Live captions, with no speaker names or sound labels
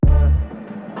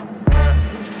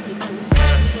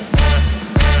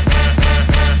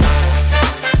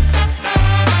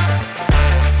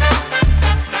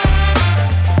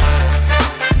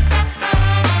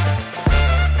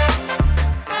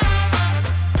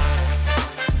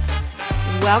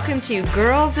Welcome to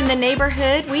Girls in the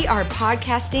Neighborhood. We are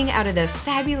podcasting out of the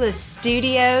fabulous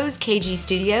studios, KG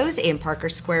Studios in Parker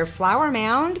Square, Flower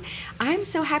Mound. I'm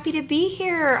so happy to be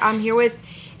here. I'm here with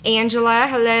Angela.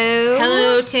 Hello.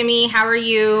 Hello, Timmy. How are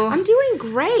you? I'm doing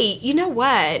great. You know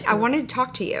what? I wanted to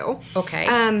talk to you. Okay,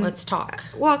 let's talk.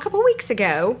 Well, a couple weeks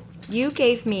ago, you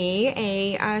gave me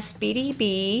a Speedy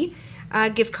Bee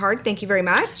gift card. Thank you very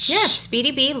much. Yes,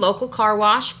 Speedy Bee, local car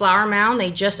wash, Flower Mound. They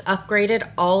just upgraded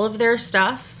all of their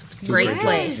stuff. It's a great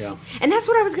place. Yeah. And that's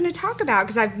what I was going to talk about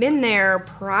because I've been there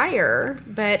prior,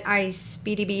 but I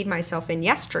Speedy Bee'd myself in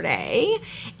yesterday,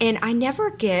 and I never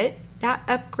get that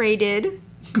upgraded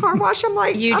car wash. I'm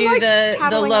like, you do the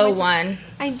low one.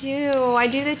 I do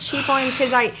the cheap one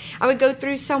because I would go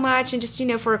through so much and just,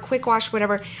 for a quick wash,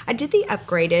 whatever. I did the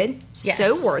upgraded. Yes.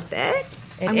 So worth it.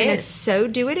 I'm going to so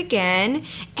do it again.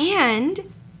 And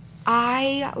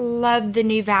I love the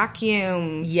new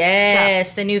vacuum. Yes,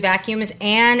 stuff. The new vacuum is,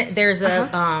 and there's a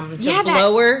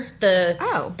blower,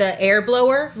 the air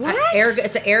blower. What?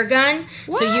 It's an air gun.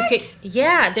 What? So you could,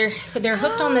 they're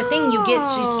hooked on the thing. You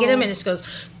just get them and it just goes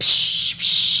psh,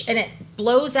 psh, and it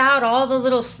blows out all the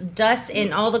little dust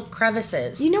in all the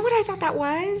crevices. You know what I thought that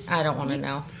was? I don't want to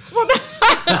know. Well,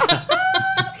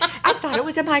 I thought it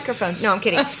was a microphone. No, I'm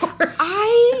kidding. Of course.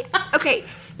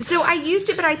 So I used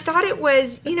it, but I thought it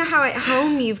was, how at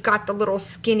home you've got the little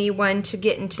skinny one to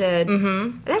get into.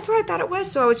 Mm-hmm. That's what I thought it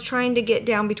was. So I was trying to get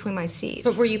down between my seats.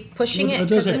 But were you pushing it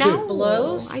because it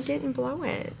blows? I didn't blow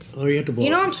it. Oh, you have to blow it.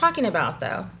 You know what I'm talking about,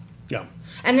 though. Yeah.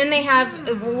 And then they have,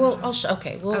 we'll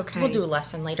do a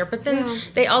lesson later. But then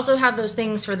they also have those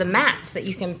things for the mats that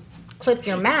you can clip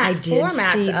your floor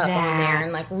mats up on there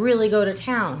and really go to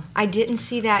town. I didn't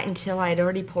see that until I had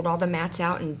already pulled all the mats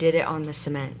out and did it on the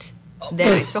cement.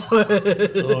 Then I saw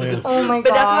it. Oh, yeah. Oh, my God.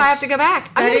 But that's why I have to go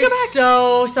back. That is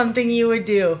so something you would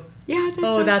do. Yeah,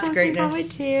 that's greatness. I would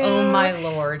do. Oh, my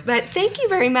Lord. But thank you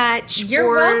very much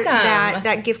You're welcome.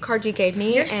 that gift card you gave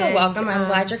me. You're so welcome. I'm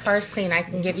glad your car's clean. I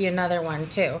can give you another one,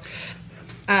 too.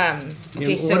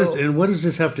 What does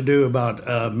this have to do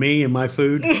about me and my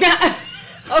food?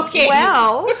 Okay.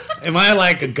 Well. Am I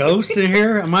like a ghost in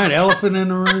here? Am I an elephant in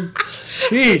the room?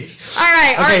 Jeez. All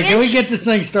right. Okay, can we get this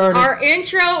thing started? Our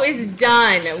intro is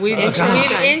done. We've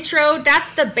intro.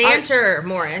 That's the banter,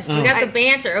 Morris. We got the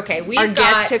banter. Okay, our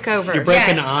guest took over. You're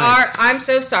breaking the ice. I'm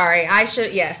so sorry.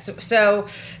 So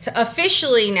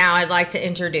officially now I'd like to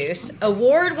introduce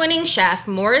award-winning chef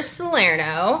Morris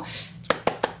Salerno.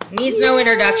 Needs no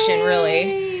introduction,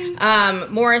 really.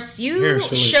 Morris, you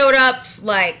showed up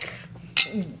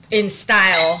in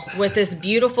style with this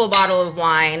beautiful bottle of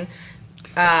wine.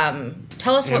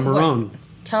 Tell us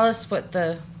what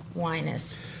the wine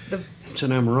is. It's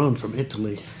an Amarone from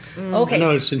Italy. Okay. I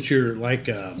know since you're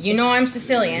I'm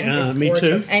Sicilian. Yeah, it's me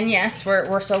gorgeous. too. And yes, we're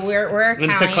Italian.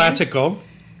 And it's a Classico.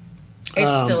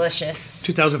 It's delicious.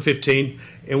 2015,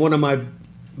 and one of my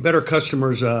better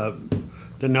customers, the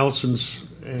Nelsons.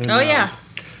 And,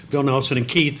 Bill Nelson and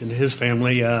Keith and his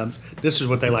family. This is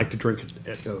what they like to drink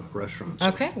at the restaurants.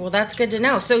 Okay, well, that's good to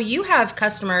know. So you have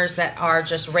customers that are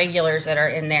just regulars that are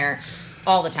in there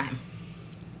all the time.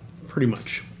 Pretty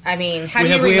much. I mean, how do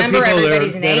you remember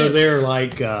everybody's names? That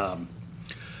are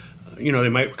they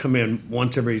might come in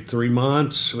once every 3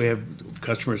 months. We have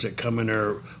customers that come in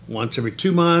there once every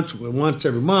 2 months, once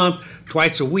every month,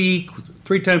 twice a week,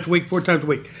 3 times a week, 4 times a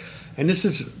week. And this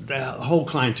is the whole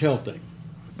clientele thing.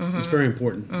 Mm-hmm. It's very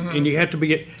important. Mm-hmm. And you have to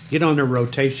get on their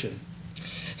rotation.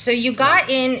 So you got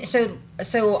in. So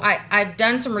I've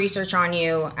done some research on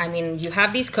you. I mean, you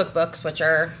have these cookbooks, which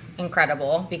are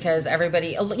incredible because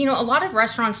everybody, a lot of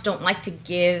restaurants don't like to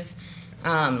give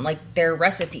their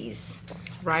recipes,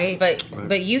 right?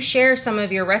 But you share some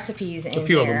of your recipes in a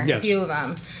few there. Of them, yes. A few of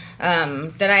them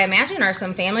that I imagine are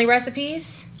some family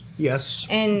recipes. Yes.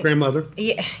 And grandmother.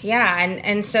 Yeah.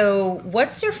 And so,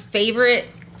 what's your favorite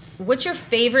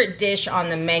dish on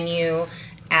the menu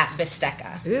at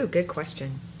Bistecca? Ooh, good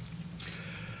question.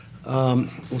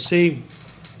 See,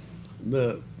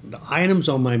 the items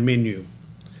on my menu,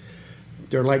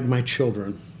 they're like my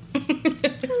children.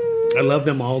 I love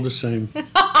them all the same. So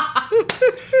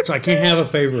I can't have a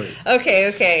favorite.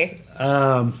 Okay.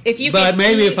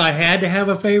 If I had to have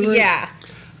a favorite,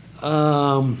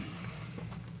 well,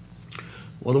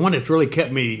 the one that's really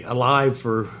kept me alive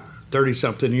for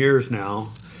 30-something years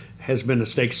now has been the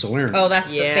steak Salerno. Oh,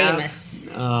 that's the famous.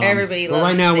 Everybody loves.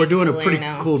 Well, right now we're doing Salerno. A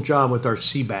pretty cool job with our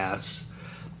sea bass.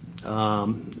 It's a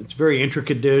very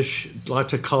intricate dish,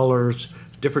 lots of colors,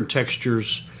 different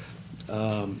textures,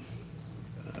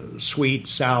 sweet,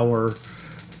 sour,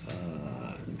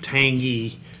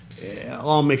 tangy,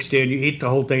 all mixed in. You eat the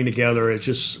whole thing together.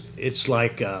 It's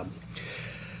like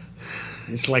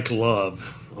It's like love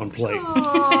on plate.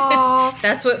 Aw,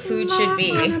 That's what food should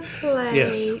be. on a plate.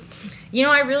 Yes. You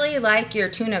know, I really like your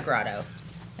tuna grotto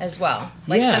as well.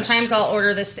 Like Yes. sometimes I'll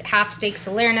order this half steak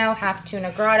Salerno, half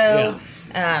tuna grotto.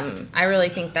 I really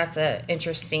think that's a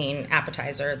interesting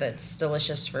appetizer that's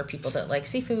delicious for people that like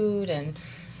seafood and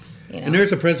And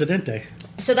there's a Presidente.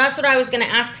 So that's what I was going to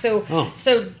ask. So, Oh.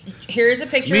 so here's a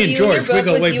picture Me of and you in your George, we book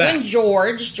go with way you back. and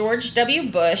George W.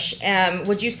 Bush.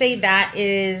 Would you say that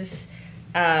is,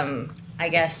 I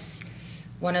guess,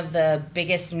 one of the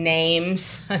biggest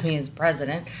names, I mean, as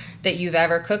president, that you've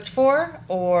ever cooked for?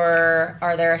 Or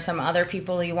are there some other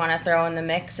people you want to throw in the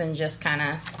mix and just kind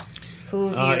of who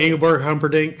have you? Ingeborg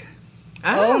Humperdinck.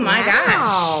 Oh, my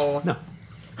wow. No.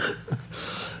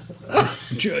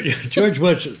 George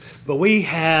Bush. But we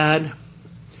had...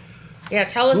 Yeah,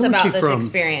 tell us Who was about he this from?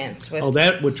 experience. With, Oh,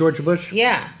 that with George Bush?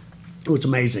 yeah. It was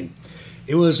amazing.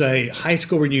 It was a high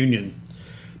school reunion.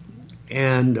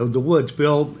 And the Woods,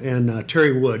 Bill and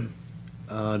Terry Wood,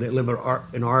 they live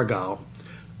in Argyle.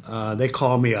 They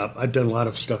called me up. I'd done a lot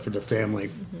of stuff for their family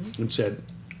and said,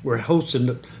 we're hosting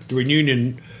the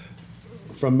reunion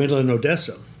from Midland,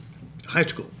 Odessa, high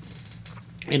school.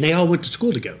 And they all went to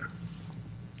school together.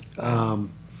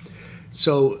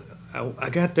 So I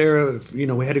got there, you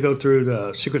know, we had to go through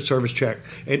the Secret Service check.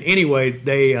 And anyway,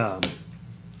 they,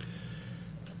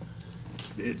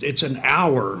 it's an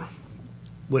hour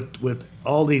with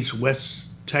all these West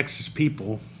Texas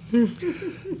people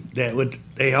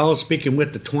they all speaking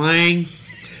with the twang,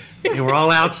 and we're all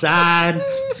outside,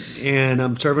 and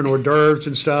I'm serving hors d'oeuvres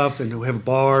and stuff, and we have a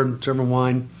bar and serving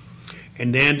wine.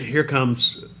 And then here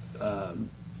comes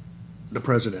the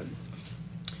president.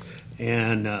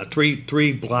 And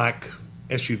three black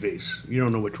SUVs. You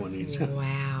don't know which one these.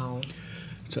 Wow.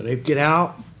 So they get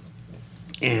out,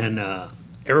 and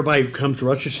everybody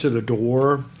rushes to the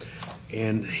door,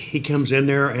 and he comes in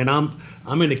there, and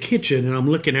I'm in the kitchen, and I'm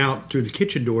looking out through the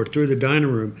kitchen door, through the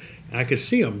dining room, and I can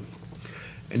see him.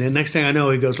 And then next thing I know,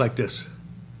 he goes like this.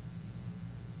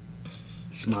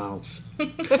 Smiles.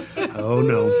 Oh,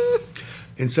 no.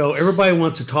 And so everybody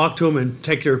wants to talk to him and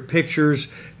take their pictures,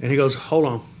 and he goes, hold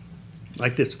on.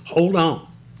 Like this, hold on.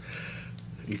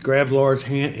 He grabs Laura's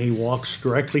hand and he walks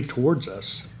directly towards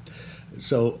us.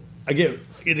 So I get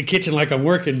in the kitchen like I'm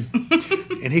working,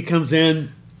 and he comes in,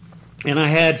 and I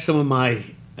had some of my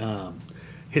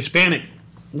Hispanic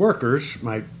workers,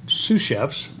 my sous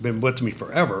chefs, been with me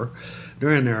forever.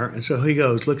 They're in there, and so he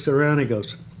goes, looks around, and he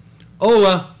goes,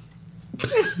 "Hola."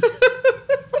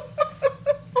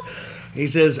 He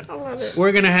says,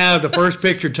 "We're going to have the first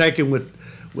picture taken with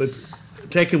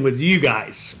you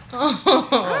guys."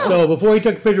 Oh. So before he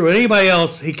took a picture with anybody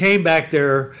else, he came back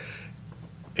there,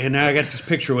 and now I got this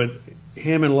picture with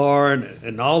him and Laura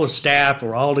and all the staff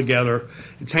are all together.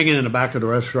 It's hanging in the back of the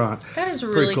restaurant. That is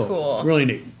Pretty really cool. Really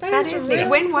neat. That is really neat.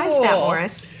 When was that, cool.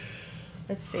 Morris?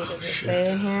 Let's see. Does it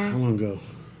say in How here? long ago?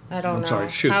 I don't I'm know. sorry,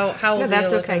 shoot. How No, old do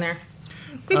that's you look okay. in there?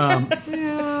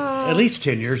 At least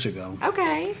 10 years ago.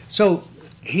 Okay. So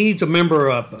he's a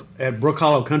member up at Brook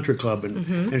Hollow Country Club,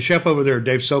 and chef over there,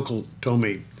 Dave Sokol, told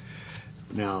me,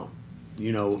 now,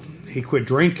 you know, he quit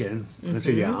drinking. I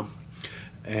said, yeah.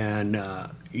 And,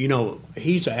 you know,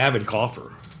 he's an avid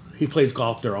golfer. He plays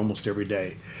golf there almost every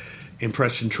day in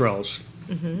Preston Trails.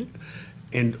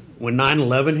 And when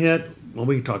 9/11 hit, well,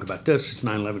 we can talk about this. It's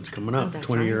 9/11's coming up, that's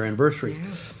 20-year right. anniversary. Yeah.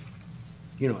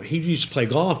 You know, he used to play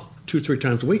golf 2-3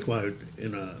 times a week while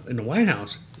in the White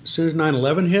House. As soon as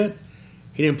 9/11 hit,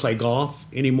 he didn't play golf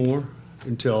anymore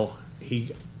until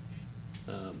he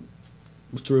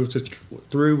was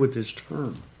through with his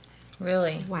term.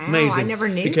 Really? Wow. Amazing. I never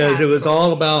knew because that. it was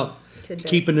all about Tidbit.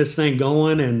 keeping this thing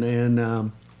going,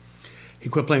 and he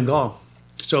quit playing golf.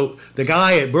 So the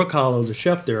guy at Brook Hollow, the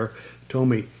chef there, told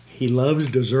me he loves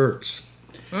desserts.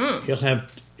 He'll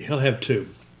have two.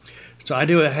 So I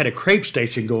had a crepe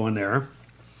station going there,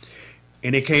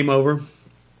 and he came over,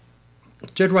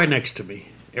 stood right next to me.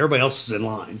 Everybody else is in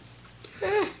line.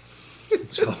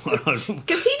 So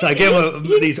I gave him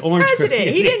he's these orange president.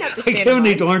 crepes. He didn't have to I stand gave in him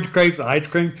these line. orange crepes, ice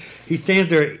cream. He stands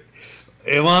there,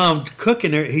 and while I'm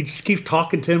cooking there, he just keeps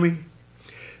talking to me.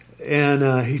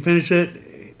 And he finished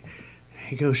it.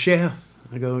 He goes, "Chef."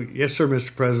 I go, "Yes, sir,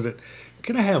 Mr. President.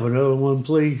 Can I have another one,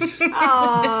 please?"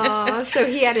 Oh, so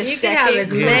he had a You second. can have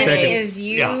as Yeah, many second. as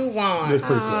you Yeah. want. That's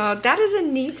pretty cool. Oh, that is a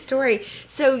neat story.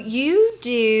 So you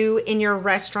do in your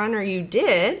restaurant, or you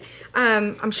did,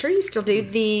 I'm sure you still do,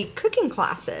 the cooking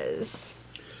classes.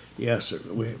 Yes,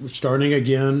 we're starting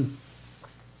again.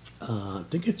 I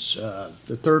think it's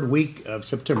the third week of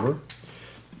September.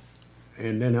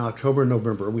 And then October and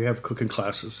November, we have cooking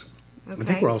classes. Okay. I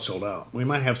think we're all sold out. We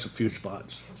might have some few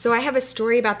spots. So I have a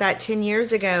story about that. 10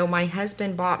 years ago, my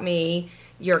husband bought me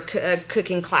your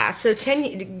cooking class. So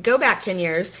go back 10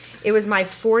 years. It was my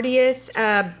 40th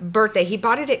birthday. He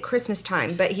bought it at Christmas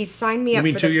time, but he signed me up.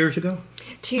 You mean 2 years ago?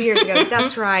 2 years ago.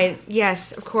 That's right.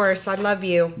 Yes, of course. I love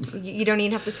you. You don't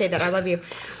even have to say that. I love you.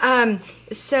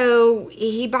 So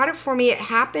he bought it for me. It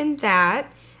happened that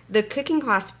the cooking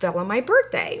class fell on my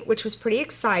birthday, which was pretty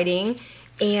exciting.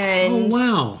 And Oh,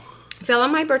 wow. fell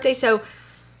on my birthday. So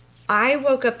I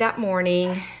woke up that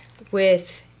morning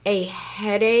with a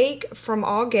headache from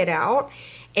all get out.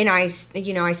 And I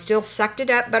still sucked it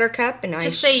up, Buttercup, and I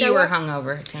Just say you were up.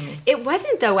 hungover, Timmy. It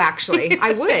wasn't though. Actually,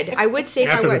 I would say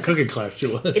After I the was. cooking class,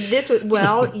 you was. This was,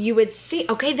 well, you would think.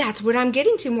 Okay, that's what I'm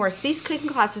getting to, Morris. These cooking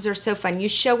classes are so fun. You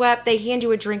show up, they hand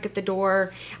you a drink at the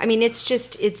door. I mean, it's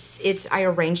just it's. I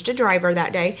arranged a driver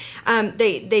that day.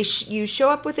 You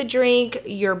show up with a drink.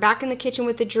 You're back in the kitchen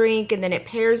with the drink, and then it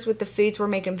pairs with the foods we're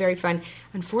making. Very fun.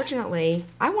 Unfortunately,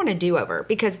 I want a do-over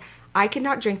because I could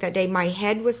not drink that day. My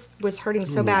head was hurting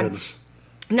so bad. Goodness.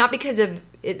 Not because of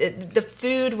the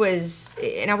food was,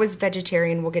 and I was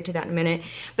vegetarian. We'll get to that in a minute.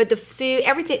 But the food,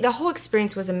 everything, the whole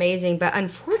experience was amazing. But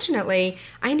unfortunately,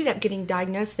 I ended up getting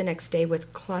diagnosed the next day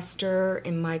with cluster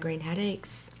and migraine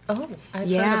headaches. Oh, I've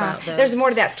heard about those. There's more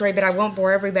to that story, but I won't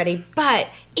bore everybody. But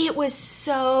it was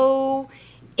so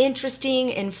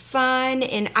interesting and fun,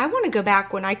 and I want to go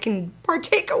back when I can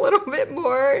partake a little bit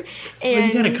more. And Well,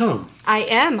 you gotta come. I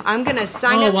am. I'm going to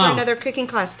sign up wow. for another cooking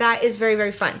class. That is very,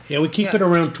 very fun. Yeah, we keep it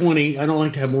around 20. I don't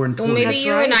like to have more than 20. Well, maybe That's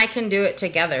you right. and I can do it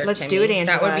together. Let's Timmy. do it,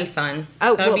 Angela. That would be fun.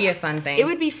 Oh, that would well, be a fun thing. It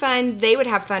would be fun. They would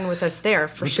have fun with us there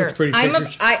for Look at sure. those pretty I'm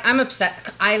pictures. I'm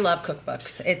upset. I love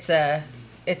cookbooks.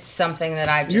 It's something that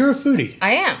I've just. You're a foodie.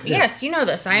 I am. Yeah. Yes, you know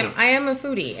this. I am a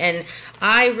foodie, and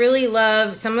I really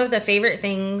love some of the favorite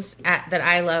things that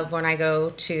I love when I go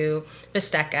to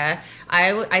Bistecca.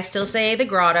 I still say the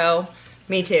grotto.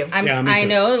 Me too. Yeah, me I too.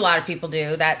 know a lot of people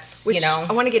do. That's Which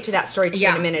I want to get to that story too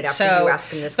in a minute after you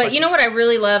ask him this question. But you know what I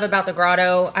really love about the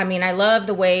grotto? I mean, I love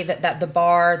the way that the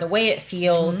bar, the way it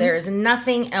feels. There is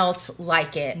nothing else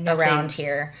like it around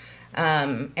here.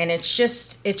 And it's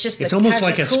almost has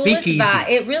like the a coolest speakeasy. vibe.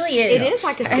 It really is. It is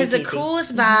like a It has the speakeasy.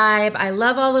 coolest vibe. I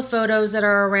love all the photos that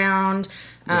are around.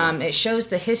 It shows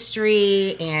the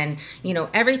history and,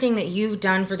 everything that you've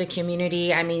done for the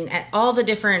community. I mean, at all the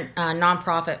different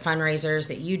nonprofit fundraisers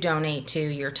that you donate to,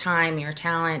 your time, your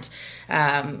talent,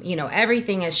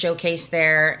 everything is showcased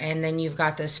there. And then you've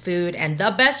got this food and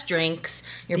the best drinks.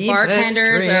 Your The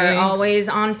bartenders best are drinks. always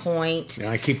on point. Yeah,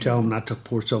 I keep telling them not to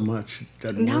pour so much.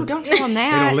 Doesn't No, work. don't tell them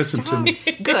that. They don't listen to Stop. me.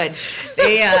 Good.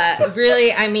 They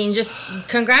really, I mean, just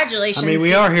congratulations. I mean,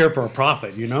 we are here for a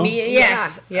profit, you know?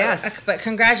 Yes, Yeah, yes. But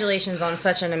congratulations on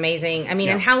such an amazing. I mean,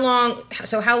 Yeah. and how long?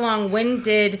 So how long? When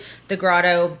did the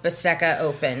Grotto Bistecca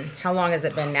open? How long has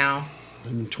it been now?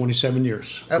 27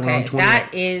 years. Going Okay, on 28.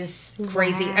 that is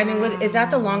crazy. I mean, is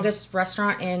that the longest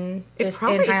restaurant in It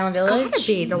probably in Highland it's Village? gotta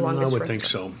be the longest I would restaurant.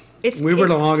 think so. It's- we were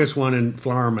the it's- longest one in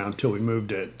Flower Mound until we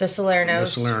moved it. The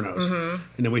Salerno's. The Salerno's.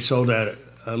 And then we sold that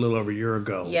a little over a year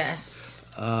ago. Yes.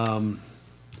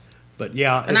 But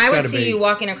yeah, And it's I would gotta see be, you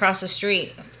walking across the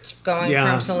street going yeah,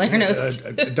 from Salerno's.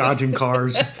 dodging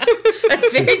cars.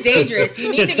 That's very dangerous. You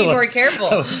need to be more careful.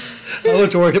 I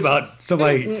was worried about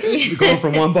somebody going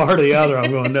from one bar to the other.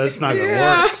 I'm going, that's not going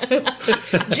to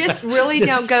work. Just really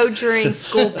don't go during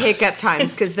school pickup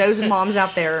times because those moms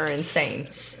out there are insane.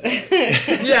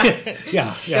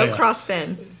 Yeah, Don't cross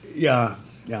then. yeah.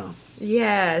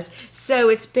 Yes. So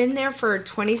it's been there for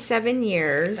 27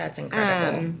 years. That's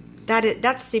incredible.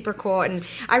 That's super cool, and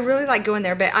I really like going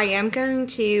there. But I am going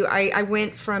to. I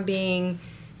went from being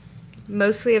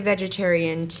mostly a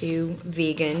vegetarian to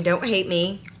vegan. Don't hate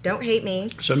me. Don't hate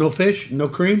me. So no fish, no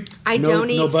cream. I no, don't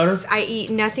eat. no butter. I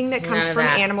eat nothing that comes None of from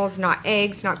that. animals. Not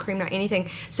eggs. Not cream. Not anything.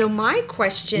 So my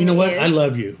question. You know what? is, I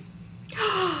love you.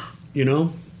 You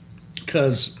know,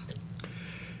 because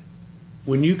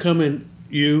when you come in,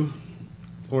 you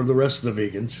or the rest of the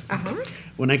vegans,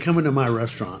 when they come into my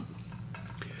restaurant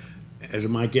as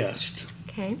my guest,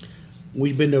 Okay.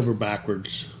 we bend over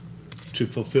backwards to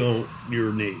fulfill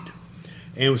your need.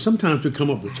 And sometimes we come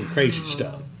up with some crazy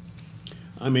stuff.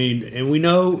 I mean, and we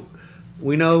know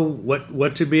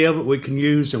what to be able we can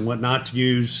use and what not to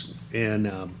use, and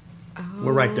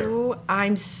we're right there. Oh,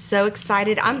 I'm so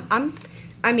excited.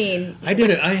 I mean, I did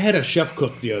it. I had a chef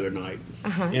cook the other night,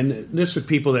 and this is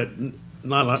people that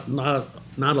not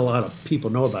a lot of people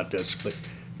know about this, but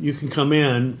you can come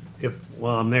in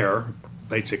while I'm there,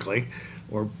 basically,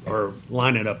 or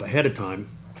line it up ahead of time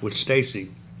with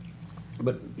Stacy.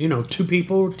 But 2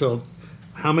 people to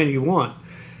how many you want,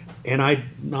 And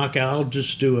I'll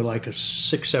just do like a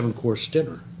 6-7 course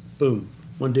dinner. Boom,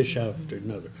 one dish after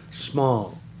another.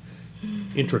 Small,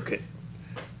 intricate.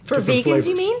 For different vegans, flavors.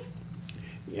 you mean?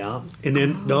 Yeah, and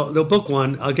then they'll book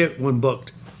one. I'll get one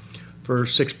booked for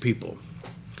 6 people,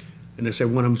 and they say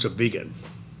one of them's a vegan.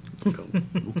 I go,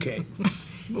 okay.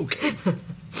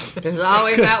 There's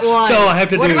always that one. So I have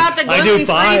to what do. about the I do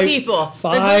gluten-free people?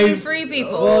 Five, the gluten-free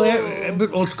people.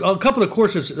 Well, a couple of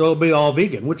courses they'll be all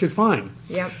vegan, which is fine.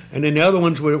 Yep. And then the other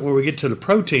ones where we get to the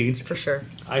proteins, For sure.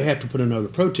 I have to put another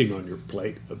protein on your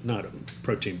plate. Not a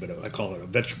protein, but I call it a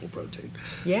vegetable protein.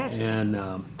 Yes. And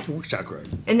it works out great.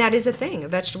 And that is a thing, a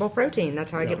vegetable protein.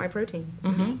 That's how I Yeah. get my protein.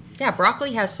 Yeah,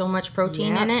 broccoli has so much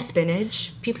protein in it.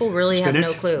 Spinach. People really have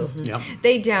no Spinach? clue. Yeah.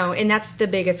 They don't, and that's the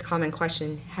biggest common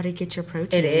question. How do you get your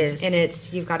protein? It is. And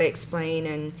you've got to explain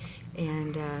and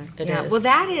It yeah. is. Well,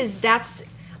 that's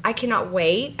I cannot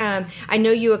wait. I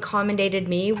know you accommodated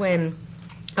me when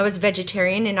I was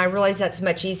vegetarian, and I realized that's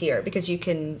much easier because you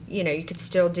can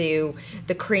still do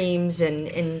the creams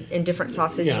and different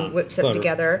sauces Yeah, and whip them butter.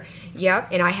 together. Yep.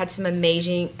 And I had some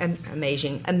amazing.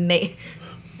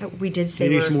 We did say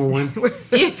You need we're some more wine?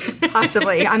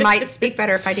 possibly. I might speak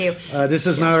better if I do. This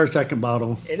is not our second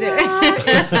bottle.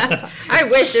 I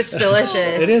wish it's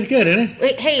delicious. It is good, isn't it?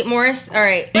 Wait, hey, Morris. All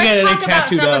right, got let's it talk about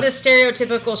tattooed some of up. the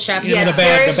stereotypical chefs. You know, the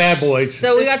bad boys.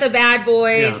 So we got the bad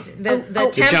boys, Yeah. the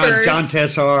The tempers. John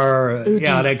Tessar.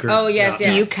 that group. Oh, yes, Yeah.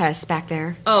 Do you yes. cuss back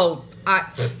there? Oh, I,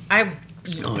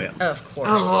 Oh, yeah. of course.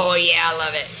 Oh yeah, I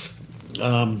love it.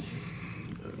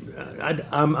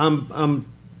 I'm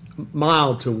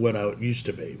mild to what I used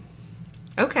to be,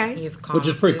 Okay. You've calmed, which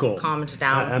is pretty you've cool. calmed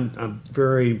down. I'm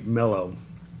very mellow.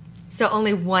 So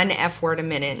only one F word a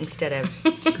minute instead of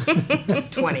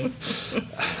 20.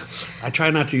 I try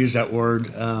not to use that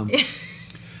word,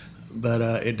 but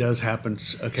it does happen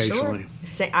occasionally.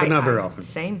 But not very often.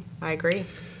 Same. I agree.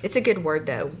 It's a good word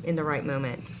though, in the right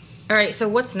moment. All right, so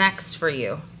what's next for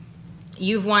you?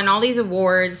 You've won all these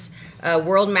awards,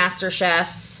 World Master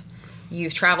Chef.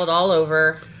 You've traveled all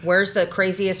over. Where's the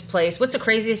craziest place? What's the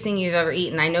craziest thing you've ever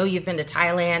eaten? I know you've been to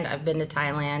Thailand. I've been to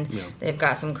Thailand. Yeah. They've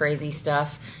got some crazy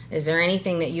stuff. Is there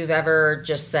anything that you've ever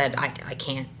just said, I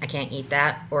can't eat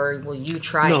that? Or will you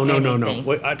try anything? No.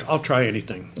 Wait, I'll try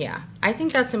anything. Yeah, I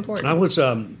think that's important. I was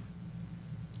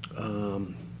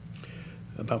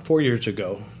about 4 years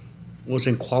ago. Was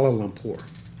in Kuala Lumpur,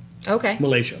 Okay.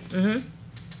 Malaysia. Mm-hmm.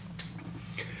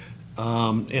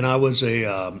 And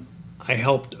I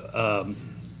helped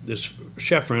this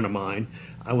chef friend of mine.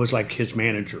 I was like his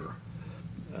manager,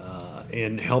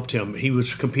 and helped him. He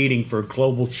was competing for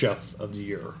Global Chef of the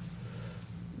Year,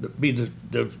 be the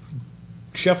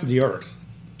chef of the earth.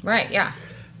 Right, yeah.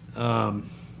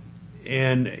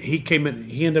 And he came in.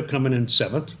 He ended up coming in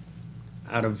 7th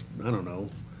out of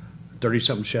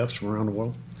 30-something chefs from around the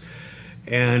world.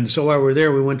 And so while we were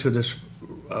there, we went to this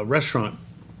restaurant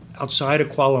outside of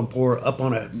Kuala Lumpur, up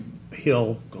on a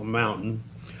hill, a mountain,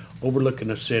 overlooking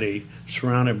the city,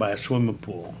 surrounded by a swimming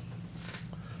pool.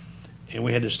 And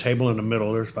we had this table in the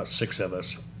middle. There's about 6 of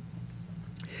us.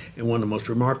 And one of the most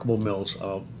remarkable meals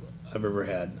I've ever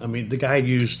had. I mean, the guy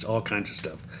used all kinds of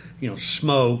stuff,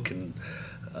 smoke and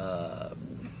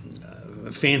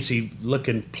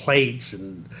fancy-looking plates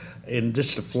and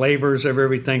just the flavors of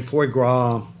everything. Foie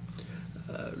gras,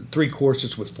 3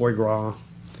 courses with foie gras.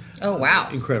 Oh, wow.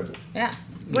 Incredible. Yeah.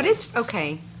 What is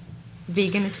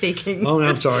vegan speaking? Oh,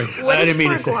 I'm sorry. What I is didn't mean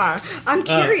foie to say. gras? I'm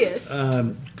curious.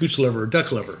 Goose liver,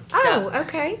 duck liver. Oh,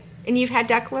 okay. And you've had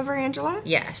duck liver, Angela?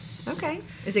 Yes. Okay.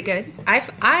 Is it good?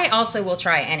 I also will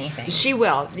try anything. She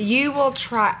will. You will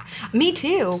try. Me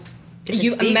too. if it's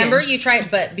You vegan. remember you tried,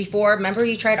 but before, remember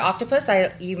you tried octopus? I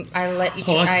let you. I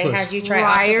octopus. had you try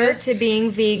prior octopus. to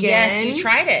being vegan. Yes, you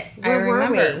tried it. Where I were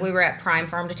remember. we? We were at Prime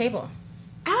Farm to Table.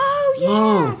 Oh yeah.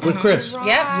 Oh, with Chris. Right.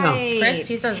 Yep. Yeah. Chris,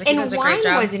 he does a and great wine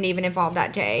job. wasn't even involved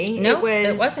that day. No,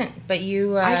 it wasn't. But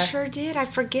you. I sure did. I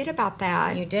forget about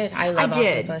that. You did. I love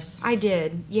octopus. I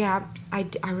did. Yeah. I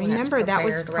remember that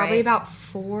was prepared probably right. about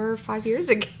 4 or 5 years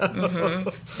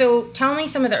ago. So tell me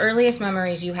some of the earliest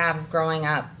memories you have of growing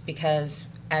up, because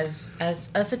as us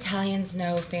Italians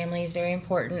know, family is very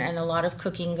important, and a lot of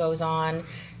cooking goes on,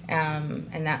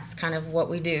 and that's kind of what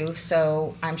we do.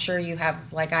 So I'm sure you have,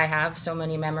 like I have, so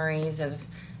many memories of,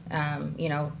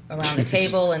 around the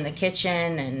table in the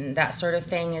kitchen and that sort of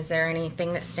thing. Is there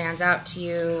anything that stands out to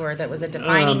you, or that was a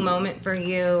defining moment for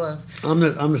you? Of I'm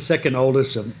the second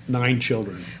oldest of 9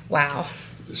 children. wow,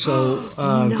 So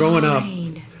growing up,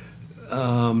 9.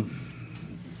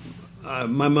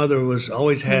 my mother was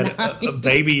always had a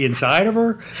baby inside of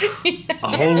her,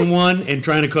 a hole in one, and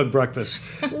trying to cook breakfast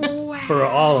Wow. for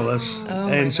all of us. Oh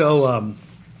my and so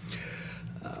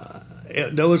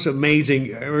that was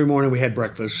amazing. Every morning we had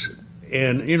breakfast.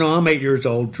 And, I'm 8 years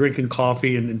old, drinking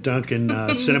coffee and dunking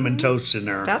cinnamon toast in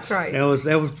there. That's right.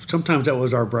 Sometimes that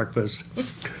was our breakfast.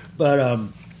 But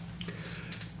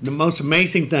the most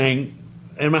amazing thing,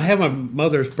 and I have my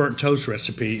mother's burnt toast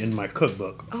recipe in my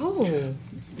cookbook. Oh.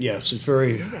 Yes, it's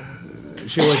very,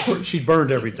 she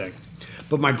burned everything.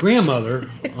 But my grandmother,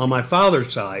 on my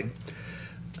father's side,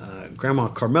 Grandma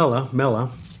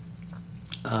Mella,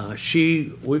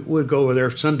 we would go over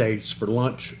there Sundays for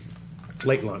lunch,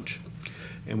 late lunch.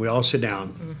 And we all sit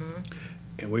down,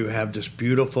 and we would have this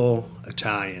beautiful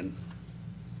Italian,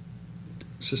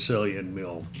 Sicilian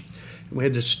meal. And we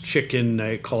had this chicken,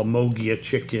 they call Mogia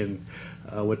chicken,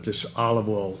 with this olive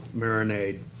oil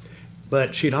marinade.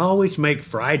 But she'd always make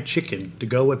fried chicken to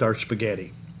go with our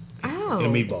spaghetti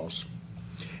and meatballs.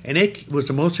 And it was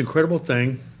the most incredible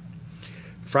thing.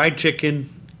 Fried chicken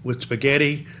with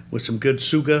spaghetti, with some good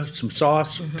suga, some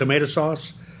sauce, tomato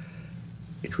sauce.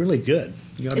 It's really good.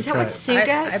 You ought to Is that try what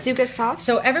it. suga sauce?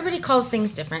 So everybody calls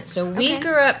things different. So we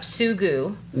grew up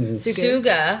sugu,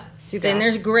 Suga. then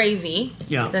there's gravy,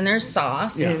 then there's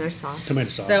sauce, And there's sauce. Tomato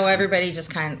sauce. So everybody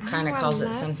just kind of I calls it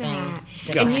love something that.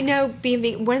 different. And being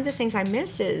vegan, one of the things I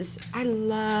miss is I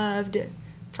loved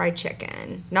fried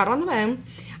chicken. Not on the bone.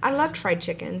 I loved fried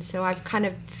chicken, so I've kind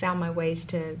of found my ways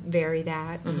to vary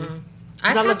that.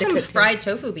 I've I love had to some cook, too. fried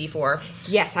tofu before.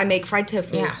 Yes, I make fried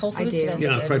tofu. Yeah, Whole Foods I do. does.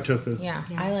 Yeah, good. fried tofu. Yeah,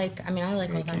 Yeah. I like all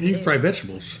that You too. can fry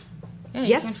vegetables. Yeah, you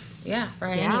Yes. can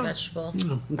fry Yeah. any vegetable.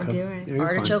 Oh, okay. I'll do it. Yeah, you're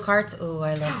fine. Artichoke hearts. Oh,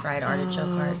 I love fried artichoke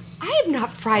hearts. I have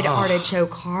not fried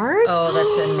artichoke hearts. Oh,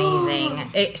 that's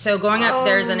amazing. So going up,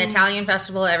 there's an Italian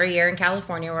festival every year in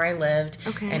California where I lived.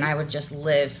 Okay. And I would just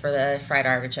live for the fried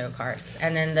artichoke hearts.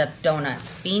 And then the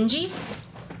donuts. Sfingi?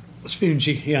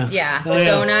 Sfingy, yeah. Yeah, the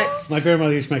donuts. My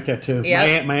grandmother used to make that too.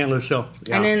 Yep. My aunt Lucille.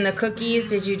 Yeah. And then the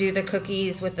cookies. Did you do the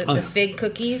cookies with the fig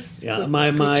cookies? Yeah,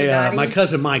 my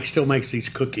cousin Mike still makes these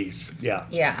cookies. Yeah.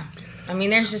 Yeah. I mean,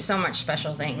 there's just so much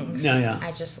special things. Yeah.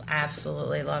 I just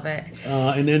absolutely love it.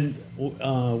 And then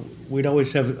we'd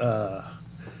always have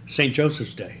St.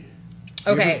 Joseph's Day.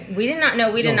 Okay, we did not do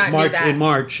that. In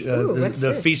March, what's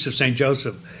the this? Feast of St.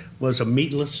 Joseph was a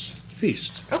meatless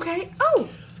feast. Okay. Oh,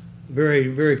 Very,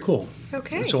 very cool.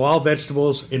 okay. So all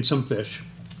vegetables and some fish,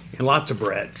 and lots of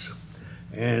breads.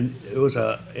 And it was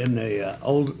the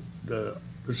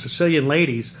Sicilian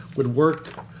ladies would work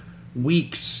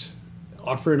weeks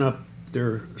offering up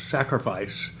their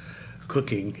sacrifice,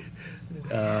 cooking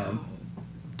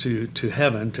to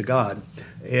heaven, to God,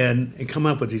 and come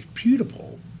up with these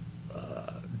beautiful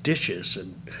dishes.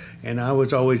 And I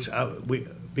was always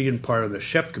being part of the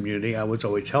chef community, I was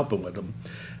always helping with them.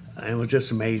 And it was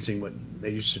just amazing what they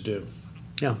used to do.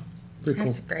 Yeah, pretty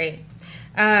cool. That's great.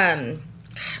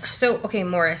 Okay,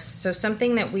 Morris. So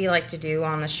something that we like to do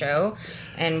on the show,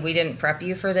 and we didn't prep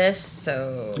you for this,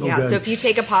 so yeah. good. So if you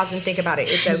take a pause and think about it,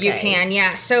 it's okay. you can.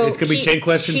 Yeah. So It could be 10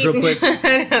 questions real quick.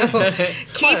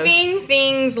 Keeping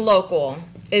things local.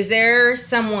 Is there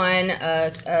someone,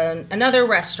 another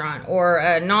restaurant, or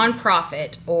a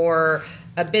nonprofit, or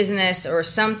a business, or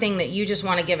something that you just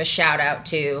want to give a shout out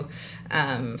to,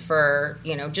 for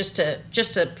just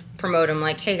to promote them?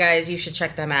 Like, hey guys, you should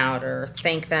check them out, or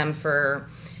thank them for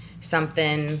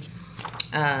something,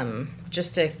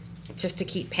 just to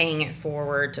keep paying it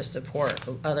forward to support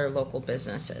other local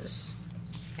businesses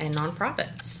and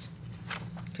nonprofits.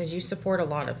 Because you support a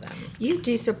lot of them. You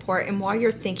do support, and while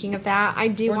you're thinking of that, I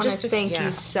do want to thank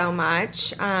you so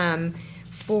much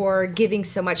for giving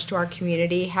so much to our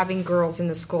community, having girls in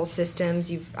the school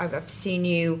systems. I've seen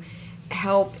you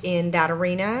help in that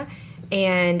arena,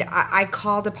 and I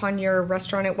called upon your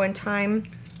restaurant at one time.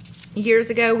 Years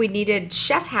ago, we needed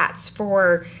chef hats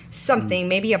for something,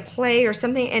 maybe a play or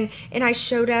something, and I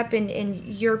showed up, and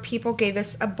your people gave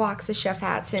us a box of chef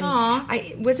hats, and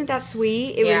wasn't that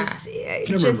sweet? It was I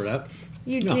remember that.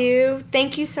 You do.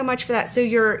 Thank you so much for that. So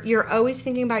you're always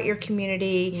thinking about your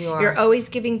community. You're always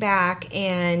giving back,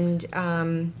 and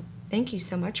thank you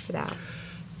so much for that.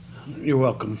 You're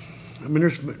welcome. I mean,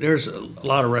 there's a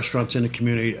lot of restaurants in the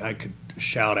community I could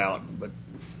shout out, but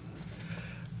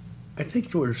I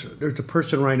think there's a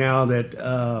person right now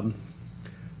that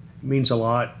means a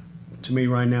lot to me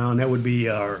right now, and that would be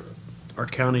our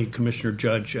county commissioner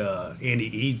judge, Andy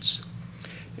Eads,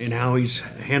 and how he's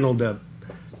handled the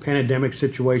pandemic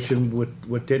situation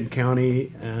with Denton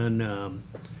County, and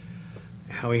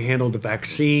how he handled the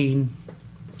vaccine.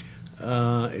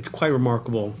 It's quite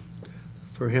remarkable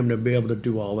for him to be able to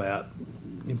do all that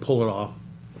and pull it off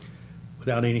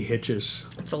without any hitches.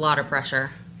 It's a lot of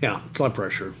pressure. Yeah, it's a lot of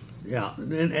pressure. Yeah,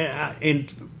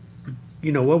 and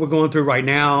what we're going through right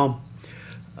now,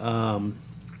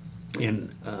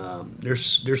 And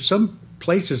there's some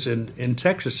places in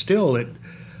Texas still that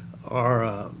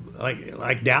are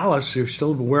like Dallas. They're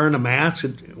still wearing a mask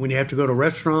when you have to go to a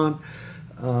restaurant.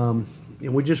 And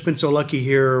we've just been so lucky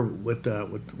here with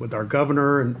our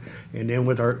governor and then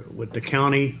with the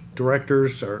county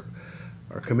directors, our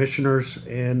commissioners,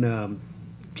 and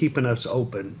keeping us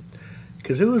open,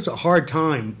 because it was a hard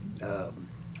time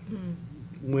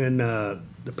when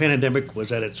the pandemic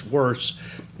was at its worst,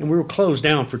 and we were closed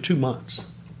down for 2 months,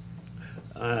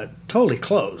 totally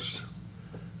closed.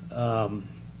 But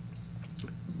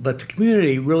the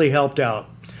community really helped out,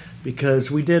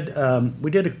 because we did a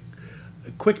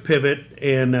quick pivot,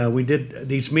 and we did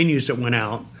these menus that went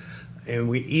out, and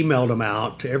we emailed them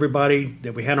out to everybody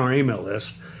that we had on our email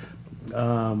list,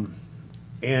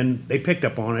 and they picked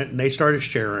up on it, and they started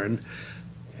sharing,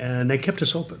 and they kept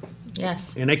us open.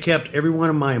 Yes. And they kept every one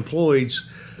of my employees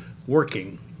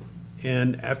working.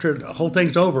 And after the whole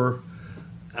thing's over,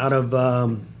 out of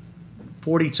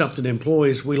 40-something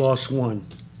employees, we lost one.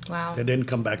 Wow. That didn't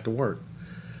come back to work,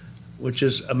 which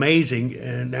is amazing.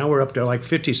 And now we're up to like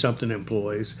 50-something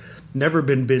employees. Never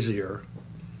been busier.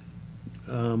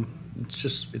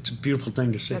 It's a beautiful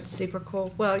thing to see. That's super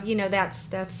cool. Well, that's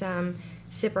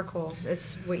reciprocal.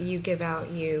 It's what you give out,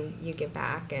 you give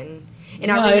back, and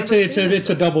it's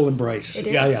a double embrace. It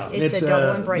is. Yeah. It's a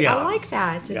double embrace. Yeah. I like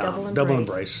that. It's a double embrace. Double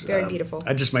embrace. Very beautiful.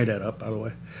 I just made that up, by the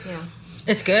way. Yeah.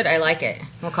 It's good. I like it.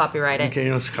 We'll copyright it.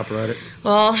 Okay, let's copyright it.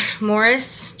 Well,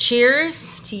 Morris,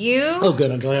 cheers to you. Oh,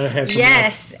 good. I'm glad I have some.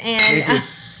 Yes, and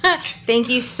thank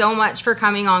you so much for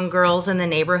coming on Girls in the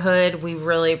Neighborhood. We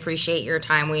really appreciate your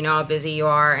time. We know how busy you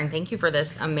are, and thank you for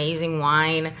this amazing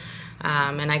wine.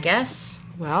 And I guess,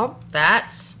 Well,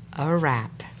 that's a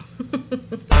wrap.